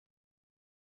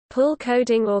Pull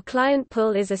coding or client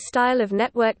pull is a style of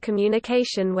network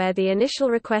communication where the initial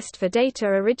request for data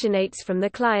originates from the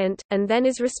client, and then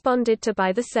is responded to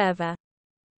by the server.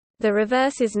 The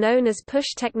reverse is known as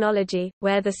push technology,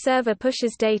 where the server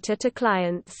pushes data to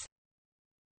clients.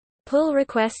 Pull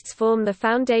requests form the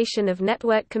foundation of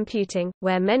network computing,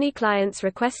 where many clients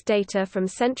request data from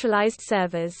centralized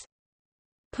servers.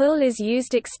 Pull is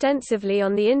used extensively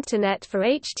on the Internet for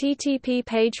HTTP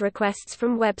page requests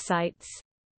from websites.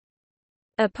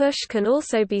 A push can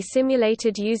also be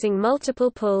simulated using multiple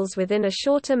pulls within a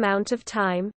short amount of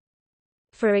time.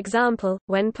 For example,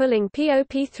 when pulling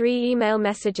POP3 email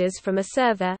messages from a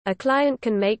server, a client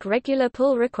can make regular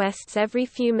pull requests every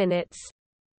few minutes.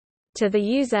 To the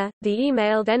user, the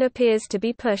email then appears to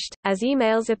be pushed, as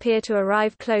emails appear to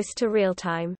arrive close to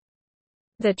real-time.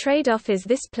 The trade-off is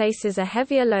this places a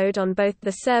heavier load on both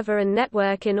the server and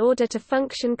network in order to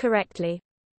function correctly.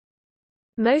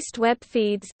 Most web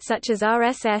feeds, such as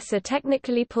RSS, are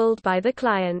technically pulled by the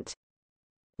client.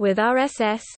 With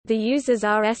RSS, the user's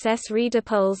RSS reader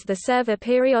polls the server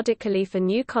periodically for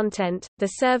new content. The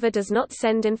server does not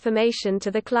send information to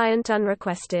the client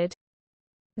unrequested.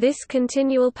 This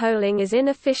continual polling is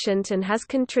inefficient and has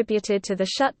contributed to the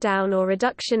shutdown or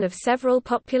reduction of several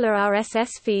popular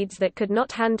RSS feeds that could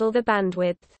not handle the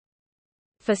bandwidth.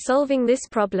 For solving this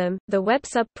problem, the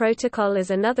WebSub protocol as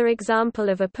another example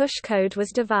of a push code was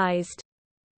devised.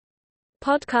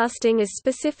 Podcasting is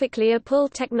specifically a pull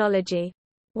technology.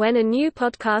 When a new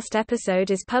podcast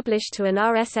episode is published to an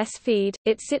RSS feed,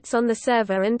 it sits on the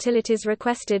server until it is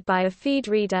requested by a feed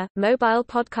reader, mobile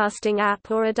podcasting app,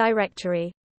 or a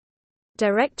directory.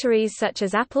 Directories such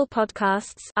as Apple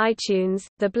Podcasts, iTunes,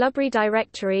 the Blueberry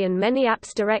directory and many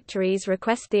apps directories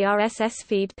request the RSS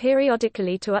feed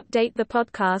periodically to update the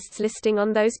podcasts listing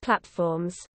on those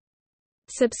platforms.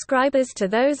 Subscribers to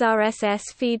those RSS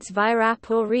feeds via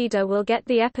app or reader will get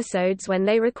the episodes when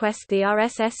they request the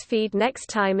RSS feed next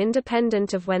time,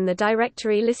 independent of when the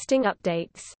directory listing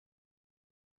updates.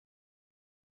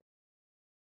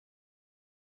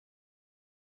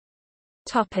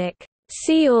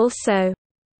 See also: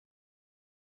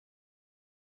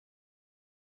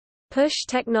 push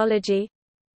technology,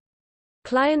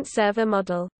 client-server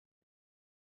model.